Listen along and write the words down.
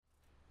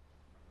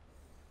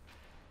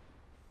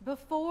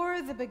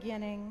Before the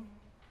beginning,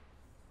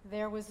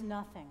 there was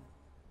nothing.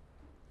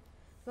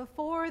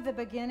 Before the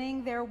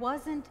beginning, there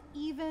wasn't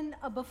even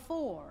a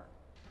before,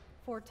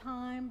 for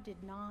time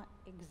did not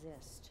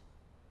exist.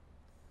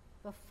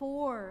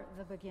 Before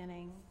the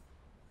beginning,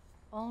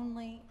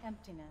 only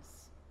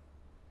emptiness.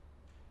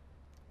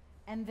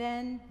 And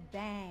then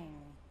bang,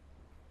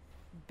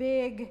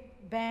 big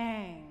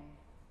bang,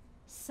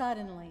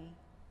 suddenly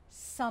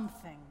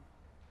something.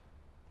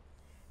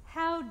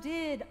 How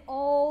did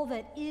all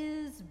that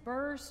is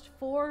burst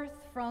forth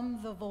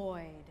from the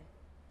void?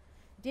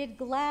 Did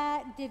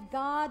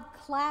God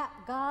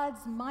clap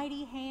God's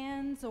mighty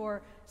hands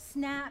or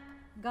snap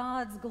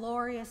God's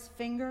glorious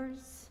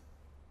fingers?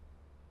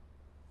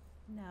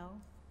 No.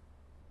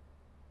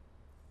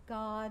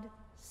 God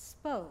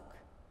spoke,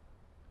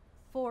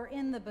 for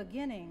in the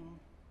beginning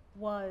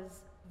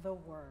was the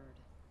Word.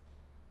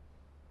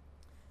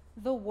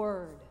 The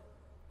Word,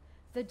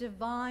 the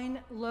divine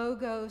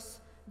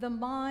Logos, the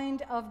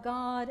mind of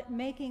God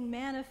making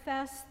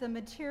manifest the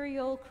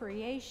material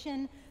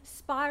creation,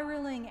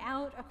 spiraling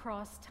out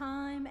across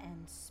time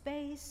and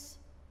space.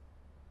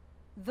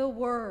 The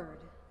Word,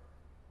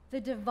 the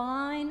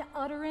divine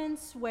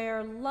utterance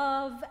where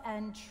love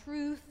and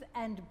truth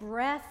and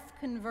breath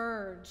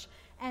converge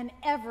and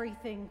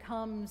everything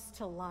comes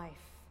to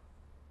life.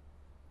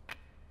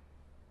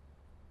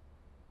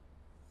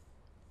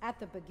 At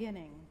the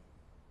beginning,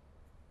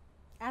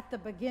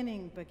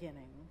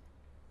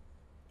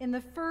 in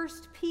the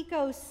first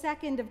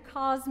picosecond of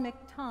cosmic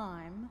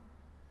time,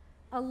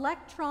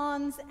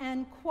 electrons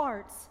and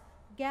quarks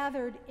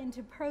gathered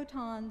into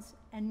protons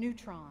and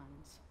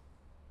neutrons.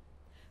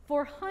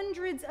 For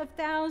hundreds of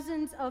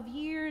thousands of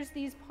years,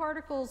 these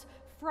particles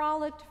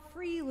frolicked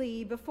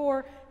freely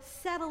before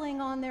settling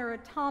on their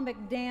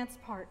atomic dance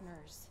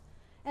partners,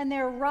 and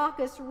their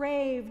raucous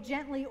rave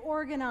gently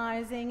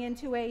organizing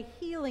into a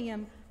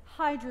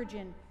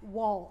helium-hydrogen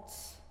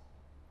waltz.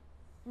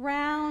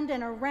 Round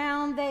and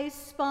around they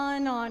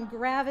spun on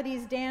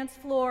gravity's dance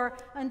floor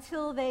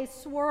until they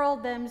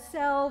swirled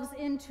themselves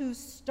into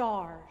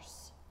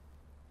stars.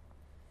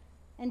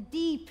 And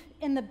deep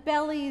in the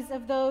bellies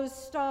of those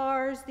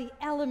stars, the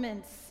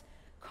elements,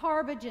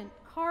 carbon,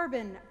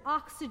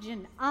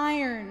 oxygen,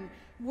 iron,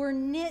 were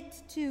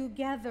knit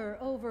together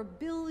over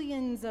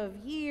billions of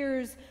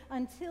years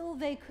until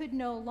they could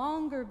no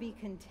longer be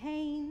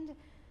contained,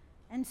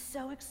 and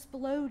so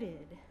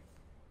exploded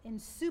in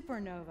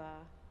supernova,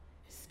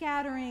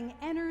 scattering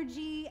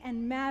energy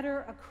and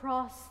matter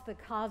across the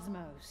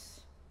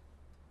cosmos.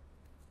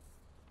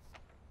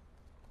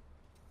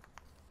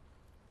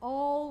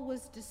 All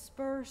was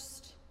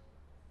dispersed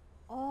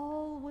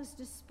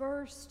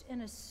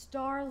in a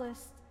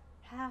starless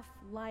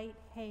half-light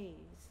haze.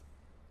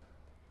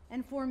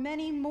 And for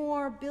many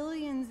more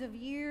billions of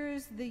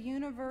years, the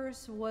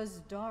universe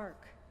was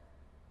dark,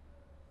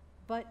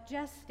 but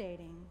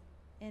gestating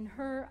in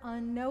her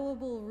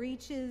unknowable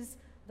reaches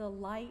the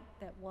light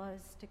that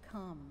was to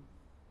come.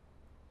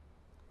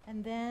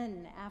 And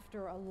then,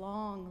 after a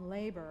long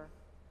labor,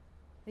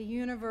 the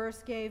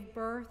universe gave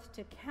birth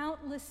to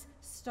countless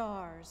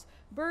stars,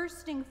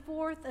 bursting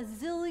forth a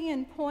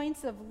zillion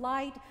points of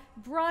light,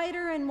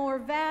 brighter and more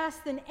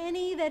vast than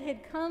any that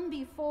had come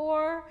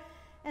before,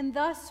 and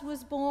thus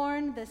was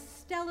born the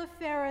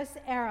Stelliferous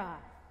Era.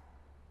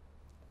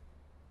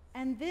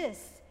 And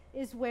this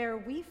is where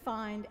we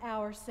find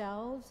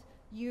ourselves,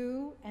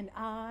 you and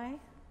I,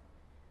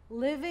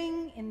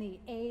 living in the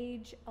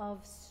age of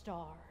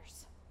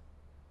stars.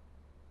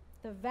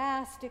 The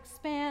vast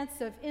expanse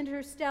of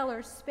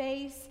interstellar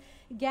space,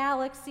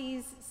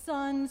 galaxies,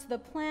 suns, the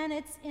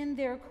planets in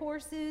their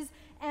courses,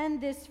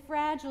 and this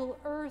fragile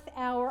Earth,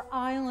 our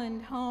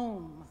island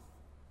home.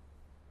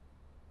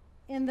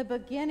 In the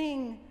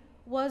beginning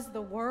was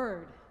the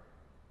Word.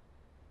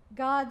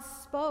 God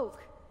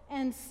spoke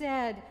and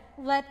said,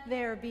 "Let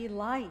there be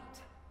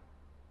light."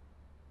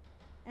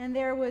 And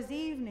there was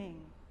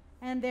evening,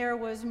 and there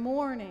was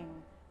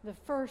morning, the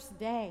first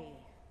day.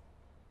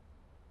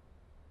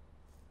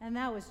 And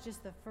that was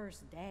just the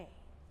first day,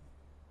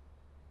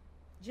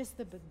 just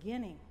the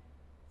beginning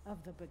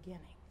of the beginning.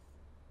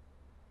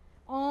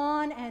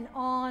 On and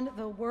on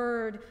the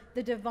Word,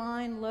 the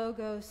divine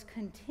Logos,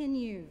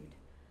 continued.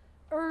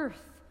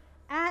 Earth,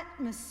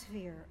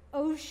 atmosphere,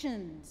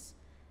 oceans,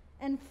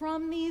 and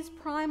from these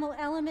primal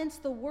elements,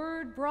 the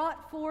Word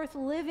brought forth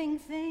living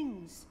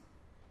things,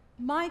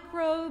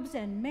 microbes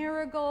and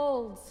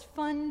marigolds,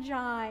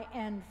 fungi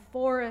and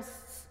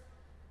forests,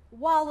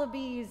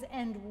 wallabies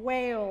and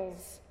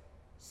whales,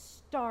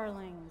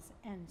 starlings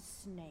and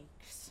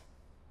snakes.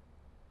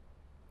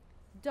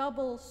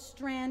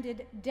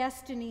 Double-stranded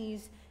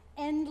destinies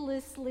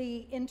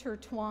endlessly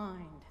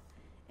intertwined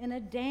in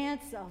a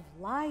dance of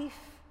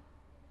life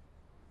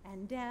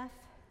and death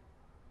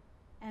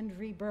and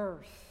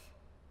rebirth.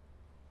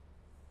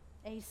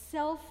 A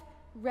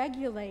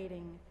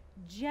self-regulating,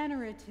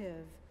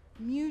 generative,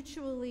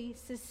 mutually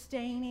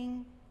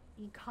sustaining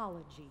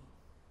ecology.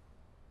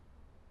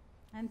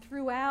 And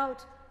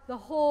throughout the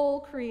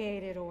whole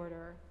created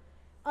order,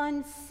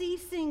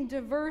 Unceasing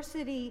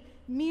diversity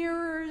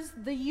mirrors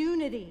the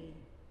unity,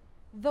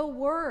 the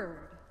Word,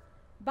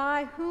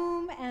 by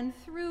whom and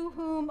through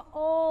whom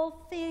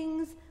all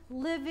things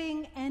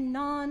living and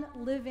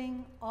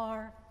non-living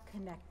are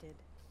connected.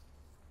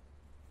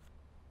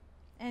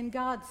 And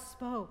God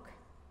spoke,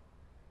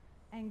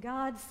 and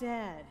God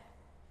said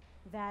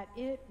that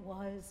it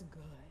was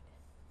good.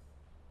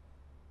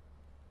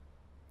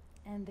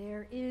 And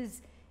there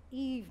is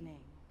evening,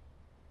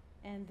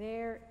 and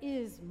there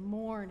is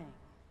morning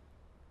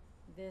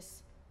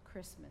this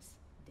Christmas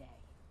day.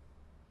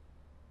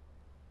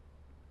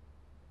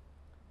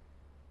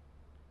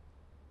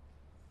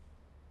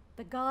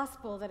 The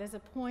gospel that is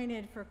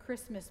appointed for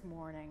Christmas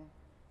morning,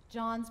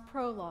 John's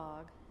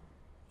prologue,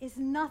 is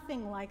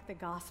nothing like the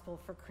gospel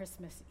for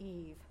Christmas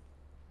Eve.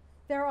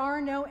 There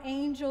are no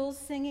angels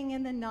singing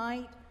in the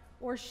night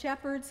or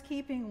shepherds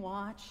keeping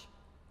watch.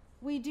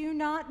 We do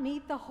not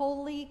meet the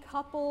holy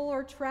couple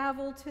or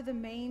travel to the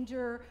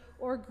manger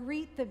or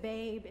greet the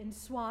babe in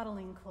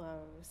swaddling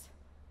clothes.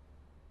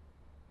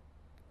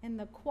 In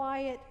the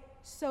quiet,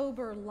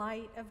 sober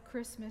light of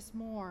Christmas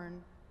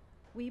morn,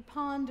 we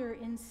ponder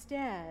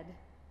instead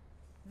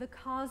the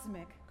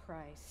cosmic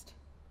Christ.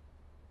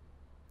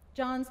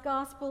 John's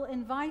gospel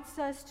invites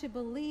us to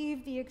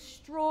believe the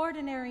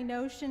extraordinary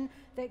notion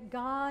that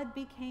God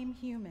became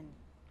human,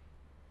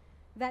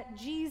 that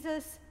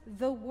Jesus,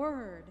 the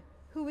Word,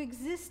 who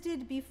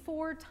existed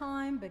before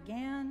time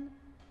began,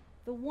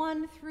 the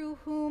one through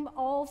whom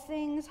all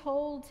things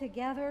hold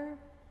together,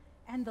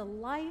 and the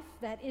life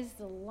that is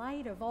the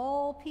light of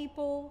all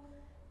people,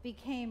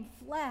 became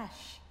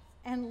flesh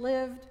and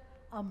lived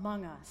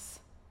among us.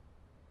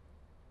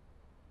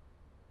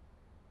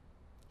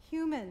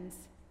 Humans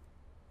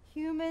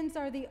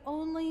are the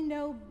only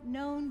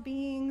known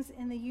beings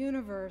in the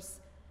universe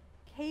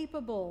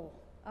capable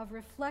of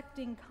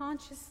reflecting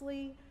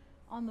consciously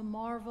on the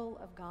marvel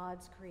of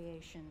God's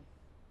creation,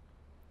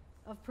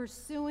 of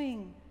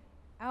pursuing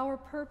our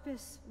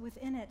purpose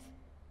within it,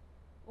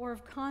 or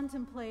of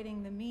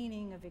contemplating the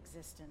meaning of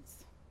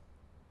existence.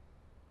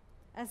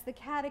 As the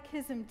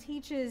Catechism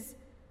teaches,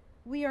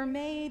 we are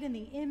made in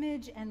the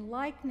image and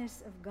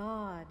likeness of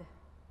God,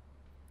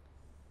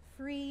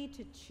 free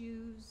to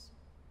choose,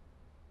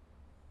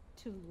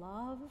 to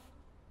love,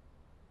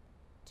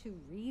 to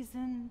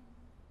reason,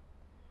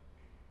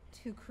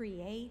 to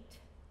create,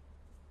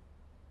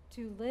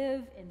 to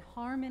live in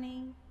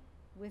harmony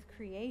with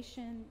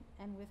creation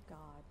and with God.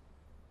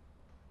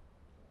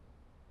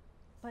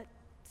 But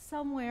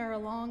somewhere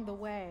along the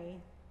way,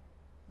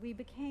 we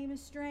became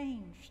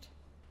estranged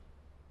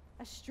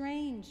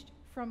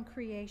from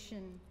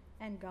creation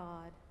and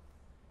God,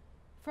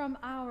 from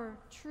our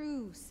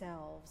true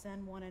selves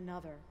and one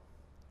another.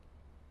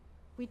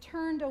 We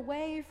turned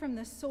away from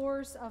the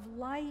source of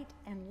light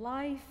and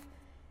life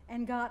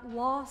and got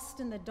lost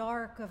in the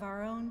dark of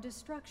our own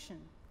destruction.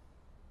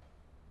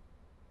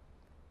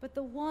 But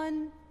the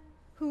one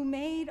who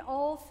made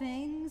all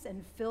things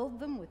and filled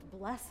them with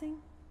blessing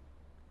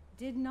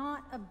did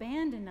not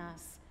abandon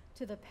us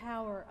to the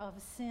power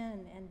of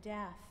sin and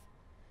death,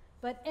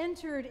 but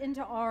entered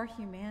into our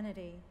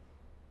humanity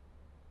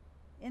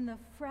in the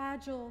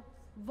fragile,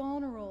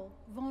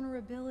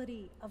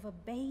 vulnerability of a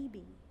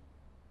baby,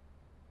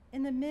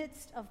 in the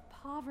midst of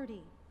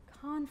poverty,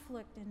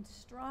 conflict, and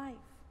strife.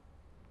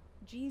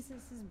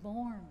 Jesus is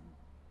born.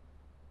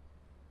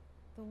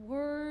 The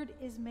Word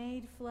is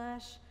made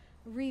flesh,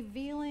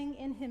 revealing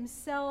in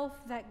himself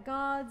that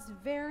God's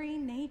very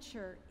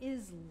nature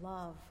is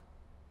love,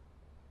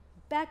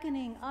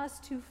 beckoning us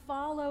to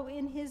follow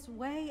in his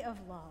way of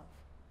love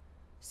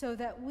so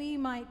that we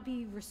might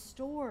be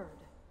restored,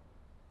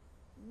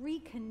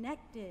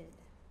 reconnected,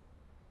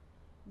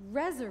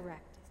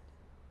 resurrected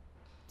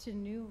to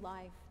new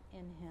life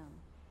in him.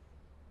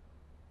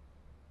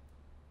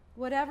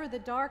 Whatever the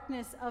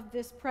darkness of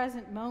this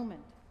present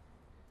moment,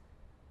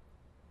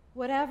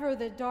 whatever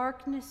the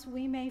darkness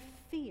we may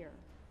fear,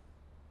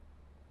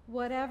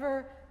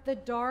 whatever the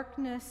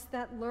darkness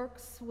that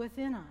lurks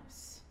within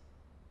us,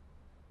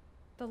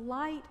 the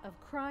light of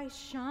Christ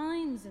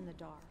shines in the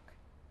dark,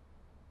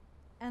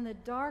 and the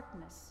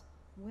darkness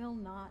will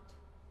not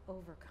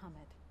overcome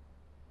it.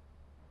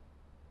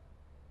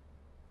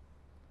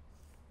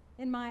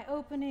 In my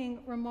opening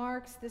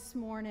remarks this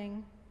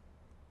morning,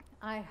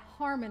 I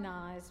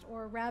harmonized,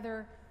 or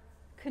rather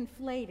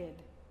conflated,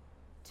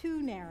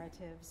 two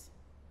narratives.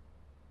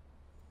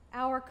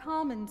 Our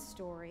common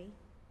story,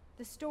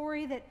 the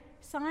story that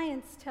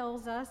science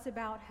tells us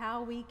about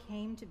how we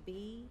came to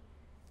be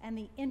and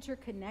the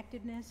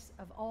interconnectedness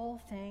of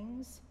all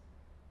things,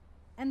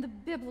 and the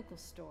biblical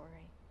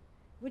story,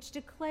 which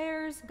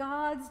declares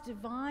God's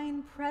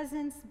divine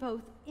presence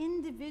both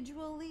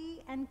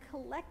individually and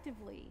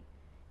collectively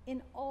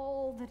in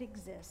all that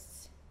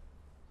exists.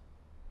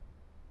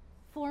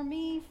 For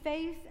me,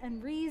 faith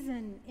and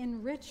reason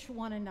enrich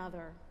one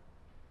another,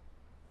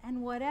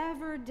 and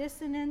whatever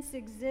dissonance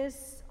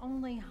exists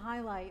only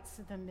highlights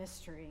the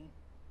mystery.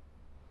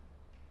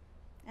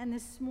 And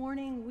this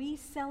morning we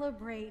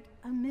celebrate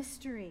a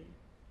mystery,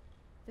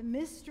 the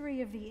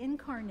mystery of the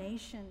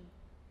incarnation,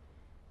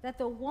 that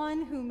the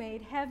one who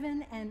made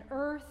heaven and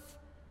earth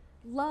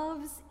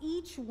loves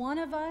each one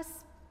of us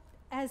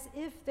as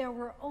if there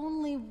were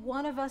only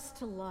one of us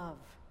to love.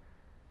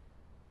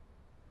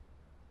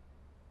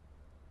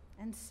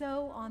 And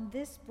so on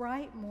this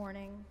bright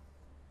morning,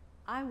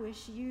 I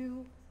wish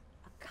you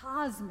a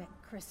cosmic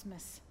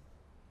Christmas,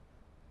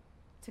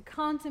 to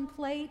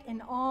contemplate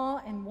in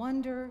awe and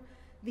wonder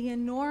the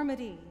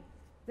enormity,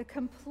 the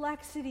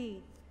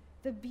complexity,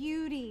 the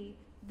beauty,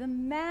 the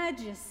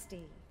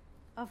majesty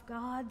of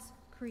God's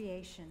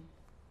creation.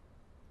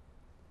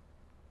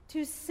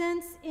 To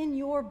sense in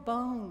your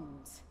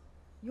bones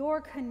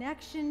your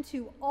connection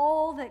to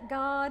all that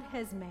God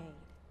has made.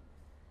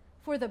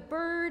 For the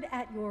bird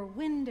at your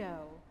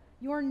window,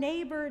 your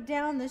neighbor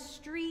down the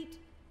street,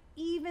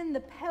 even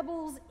the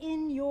pebbles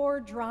in your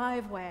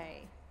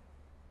driveway.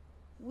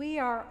 We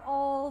are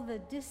all the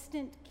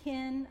distant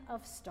kin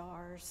of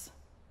stars,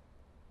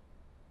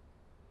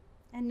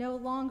 and no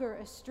longer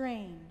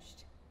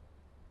estranged.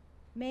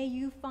 May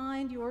you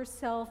find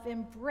yourself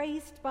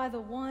embraced by the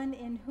one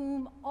in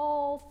whom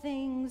all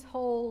things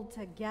hold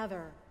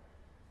together,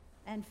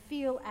 and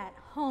feel at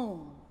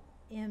home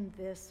in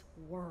this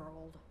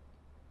world.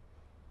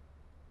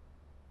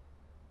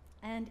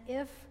 And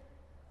if,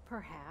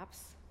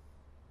 perhaps,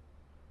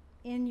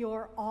 in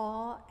your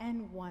awe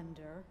and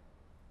wonder,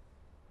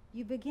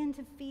 you begin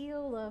to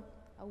feel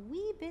a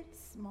wee bit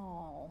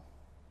small,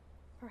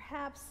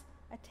 perhaps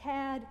a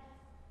tad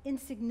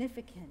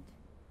insignificant,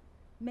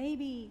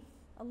 maybe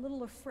a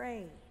little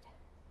afraid,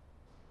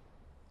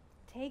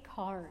 take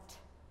heart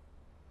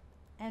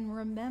and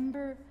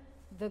remember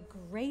the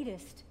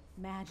greatest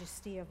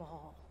majesty of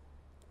all,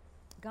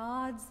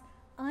 God's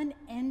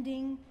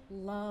unending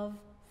love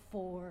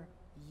for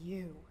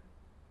you.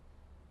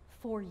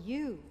 For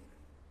you.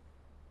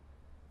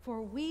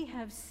 For we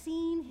have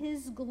seen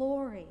his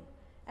glory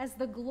as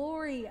the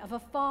glory of a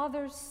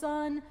Father's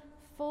Son,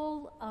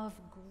 full of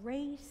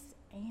grace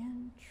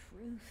and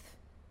truth.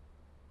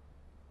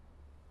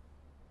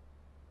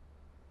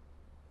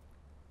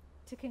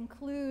 To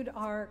conclude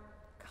our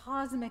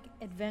cosmic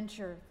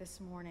adventure this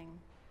morning,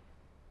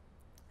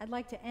 I'd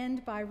like to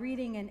end by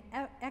reading an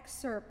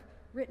excerpt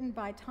written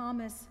by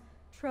Thomas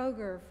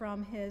Troger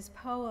from his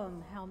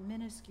poem, How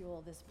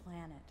Minuscule This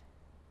Planet.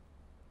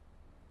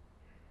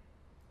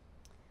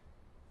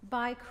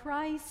 By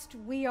Christ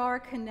we are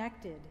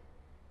connected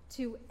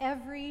to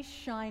every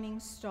shining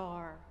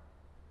star,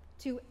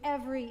 to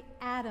every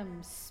atom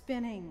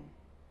spinning,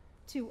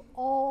 to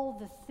all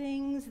the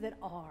things that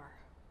are,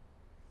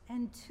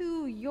 and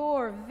to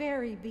your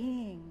very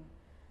being,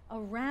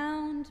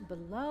 around,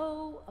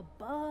 below,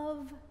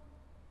 above,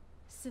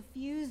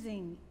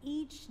 suffusing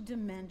each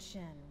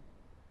dimension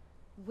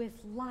with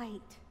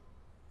light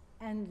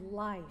and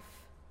life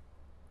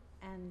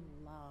and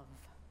love.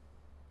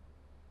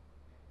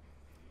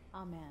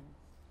 Amen,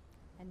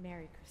 and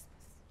Merry Christmas.